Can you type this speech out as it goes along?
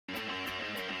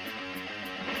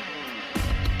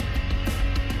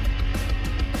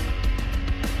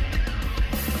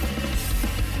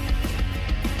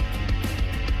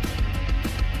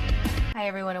Hi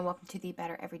everyone and welcome to the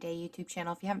Better Everyday YouTube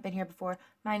channel. If you haven't been here before,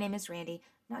 my name is Randy.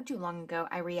 Not too long ago,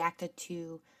 I reacted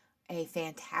to a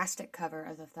fantastic cover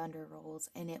of the Thunder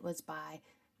Rolls, and it was by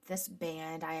this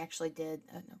band. I actually did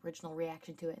an original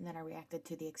reaction to it, and then I reacted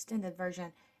to the extended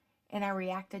version, and I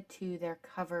reacted to their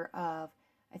cover of,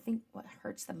 I think, What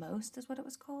Hurts the Most is what it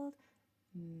was called?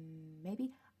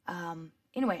 Maybe?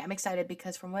 Anyway, I'm excited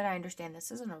because from what I understand,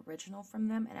 this is an original from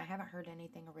them, and I haven't heard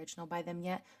anything original by them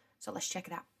yet, so let's check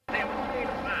it out.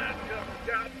 Mine comes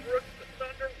John Brooks, the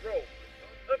Thunder Rolls.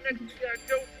 Up next we got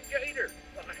Joe Gator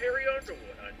by Harry Underwood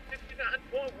on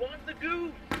 69.1 The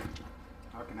Goose.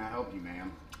 How can I help you,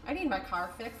 ma'am? I need my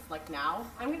car fixed, like now.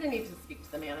 I'm going to need to speak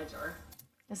to the manager.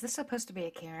 Is this supposed to be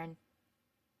a Karen?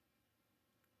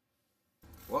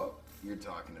 Well, you're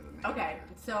talking to the manager. Okay,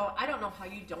 so I don't know how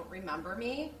you don't remember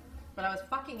me, but I was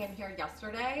fucking in here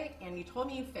yesterday, and you told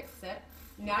me you fixed it.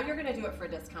 Now you're going to do it for a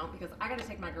discount because I got to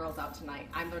take my girls out tonight.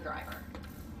 I'm their driver.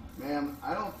 Ma'am,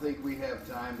 I don't think we have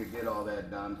time to get all that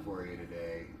done for you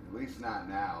today. At least not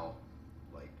now.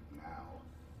 Like, now.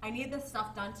 I need this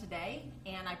stuff done today,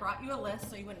 and I brought you a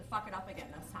list so you wouldn't fuck it up again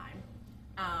this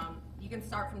time. You can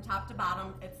start from top to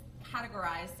bottom. It's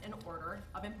categorized in order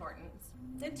of importance.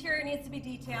 The interior needs to be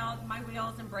detailed. My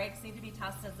wheels and brakes need to be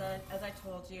tested as I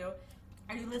told you.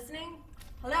 Are you listening?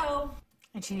 Hello?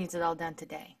 And she needs it all done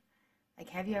today. Like,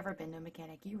 have you ever been to a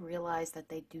mechanic? You realize that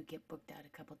they do get booked out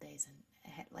a couple days and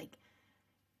ahead, like,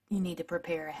 you need to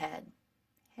prepare ahead.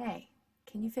 Hey,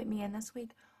 can you fit me in this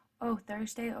week? Oh,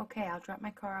 Thursday? Okay, I'll drop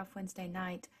my car off Wednesday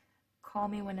night. Call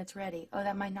me when it's ready. Oh,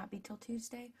 that might not be till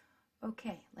Tuesday?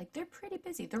 Okay, like, they're pretty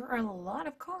busy. There are a lot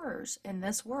of cars in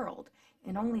this world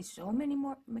and only so many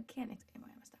more mechanics. Anyway,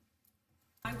 I'm gonna stop.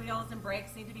 My wheels and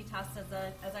brakes need to be tested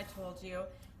as I told you.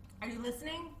 Are you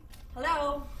listening?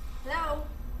 Hello? Hello?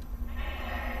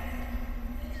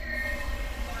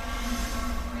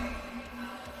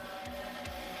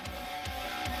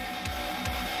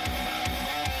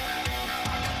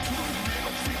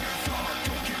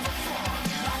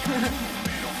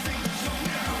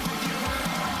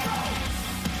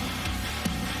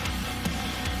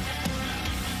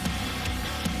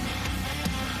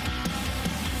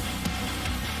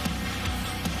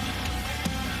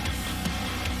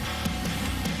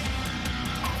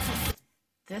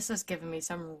 This is giving me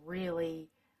some really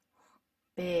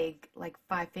big, like,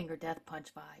 Five Finger Death Punch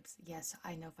vibes. Yes,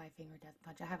 I know Five Finger Death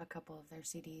Punch. I have a couple of their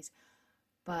CDs,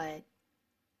 but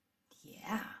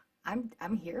yeah,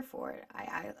 I'm here for it.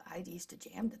 I used to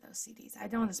jam to those CDs. I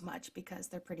don't as much because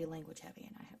they're pretty language heavy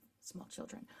and I have small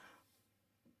children.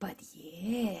 But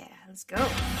yeah, let's go.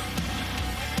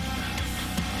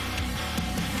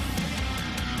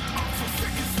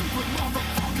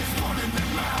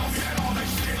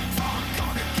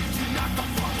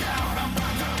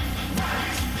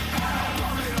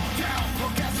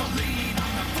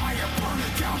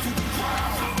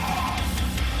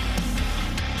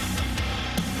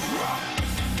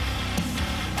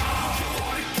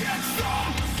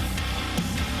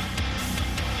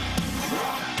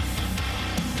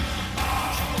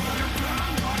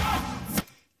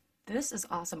 This is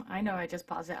awesome. I know I just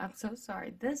paused it. I'm so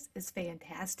sorry. This is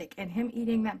fantastic. And him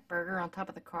eating that burger on top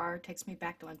of the car takes me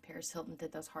back to when Paris Hilton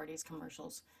did those Hardee's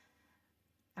commercials.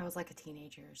 I was like a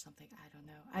teenager or something. I don't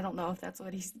know. I don't know if that's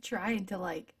what he's trying to,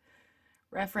 like,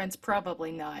 reference.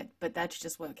 Probably not. But that's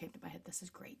just what came to my head. This is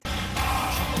great.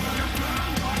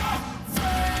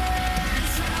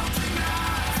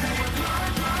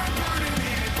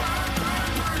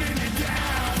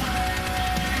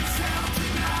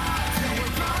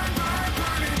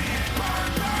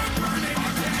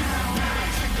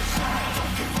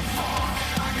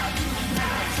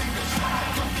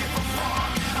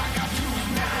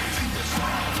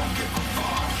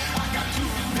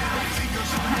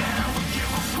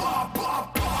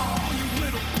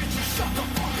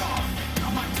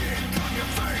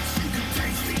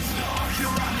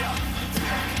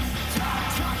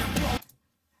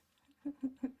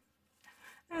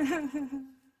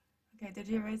 Okay, did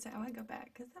you erase it? I want to go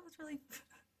back because that was really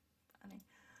funny.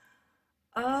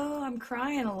 Oh, I'm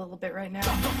crying a little bit right now.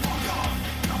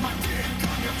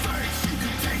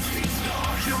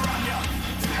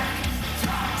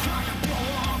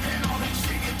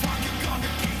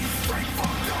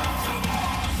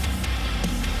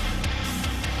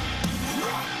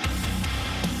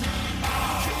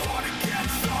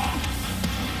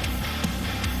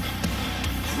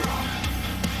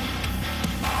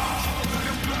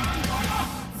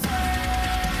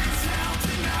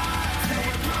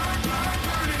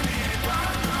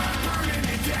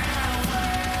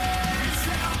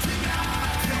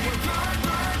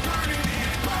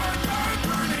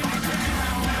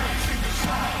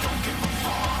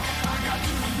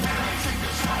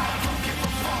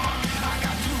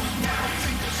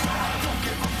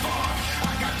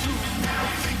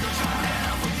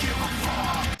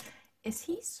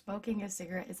 smoking a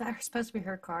cigarette. Is that supposed to be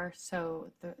her car? So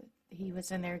he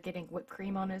was in there getting whipped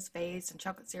cream on his face and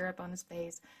chocolate syrup on his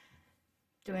face,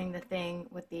 doing the thing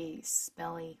with the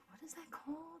smelly, what is that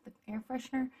called? The air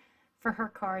freshener for her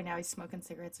car. Now he's smoking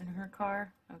cigarettes in her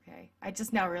car. Okay. I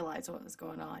just now realized what was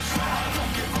going on.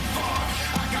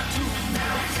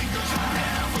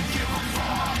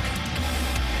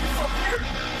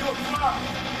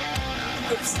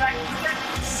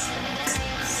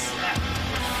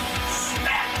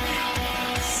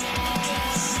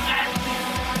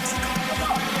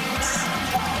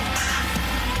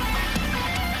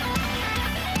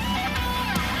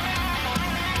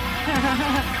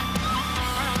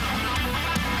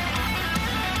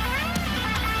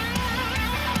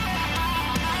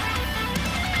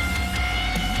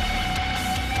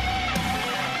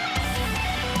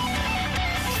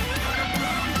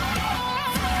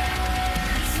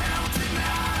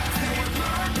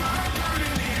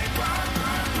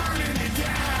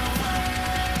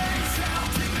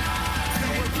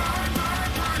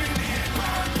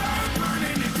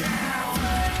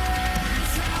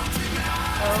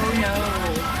 Oh no.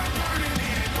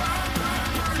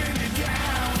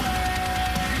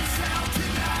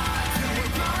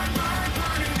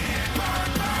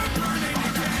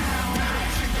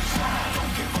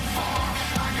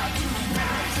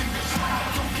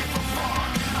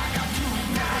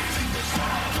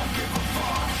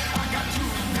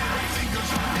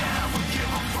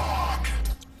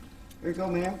 There you go,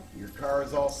 ma'am. Your car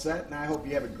is all set, and I hope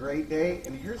you have a great day.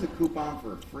 And here's a coupon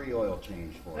for a free oil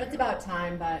change for you. It's about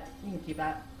time, but you can keep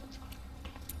that.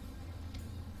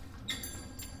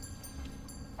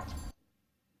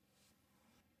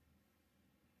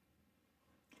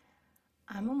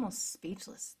 I'm almost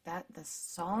speechless. The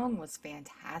song was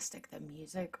fantastic. The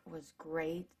music was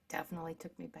great. Definitely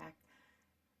took me back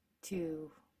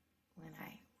to when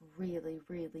I really,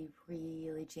 really,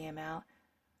 really jam out.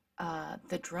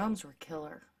 The drums were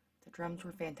killer. The drums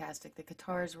were fantastic. The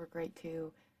guitars were great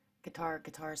too.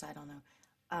 Guitars, I don't know.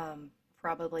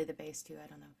 Probably the bass too, I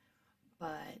don't know.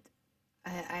 But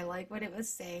I like what it was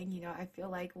saying. You know, I feel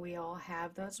like we all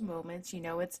have those moments. You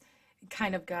know, it's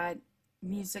kind of got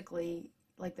musically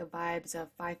like the vibes of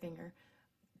Five Finger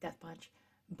Death Punch,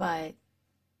 but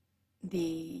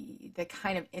the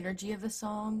kind of energy of the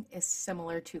song is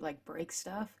similar to like break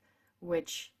stuff,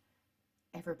 which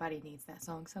everybody needs that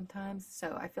song sometimes.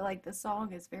 So I feel like this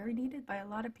song is very needed by a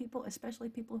lot of people, especially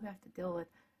people who have to deal with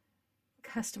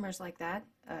customers like that.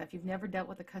 If you've never dealt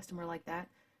with a customer like that,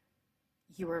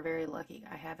 you are very lucky.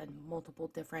 I have in multiple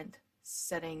different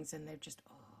settings, and they're just,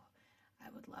 oh, I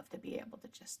would love to be able to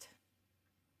just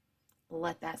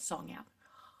let that song out.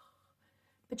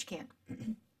 But you can't,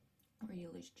 or you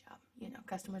lose your job. You know,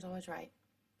 customer's always right.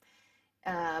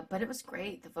 But it was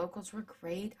great. The vocals were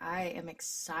great. I am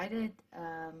excited.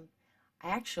 I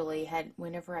actually had,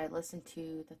 whenever I listened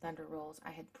to the Thunder Rolls, I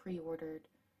had pre-ordered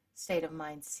State of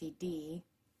Mind CD.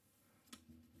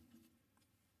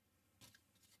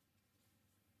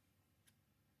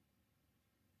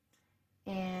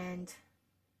 And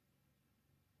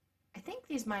I think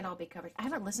these might all be covered. I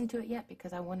haven't listened to it yet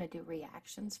because I want to do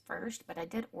reactions first, but I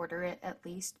did order it at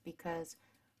least because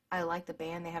I like the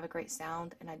band. They have a great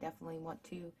sound, and I definitely want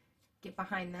to get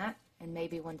behind that and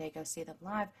maybe one day go see them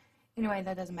live. Anyway,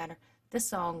 that doesn't matter. This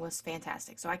song was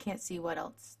fantastic, so I can't see what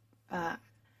else.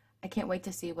 I can't wait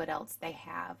to see what else they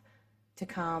have to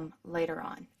come later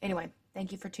on. Anyway,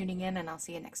 thank you for tuning in, and I'll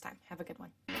see you next time. Have a good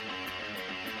one.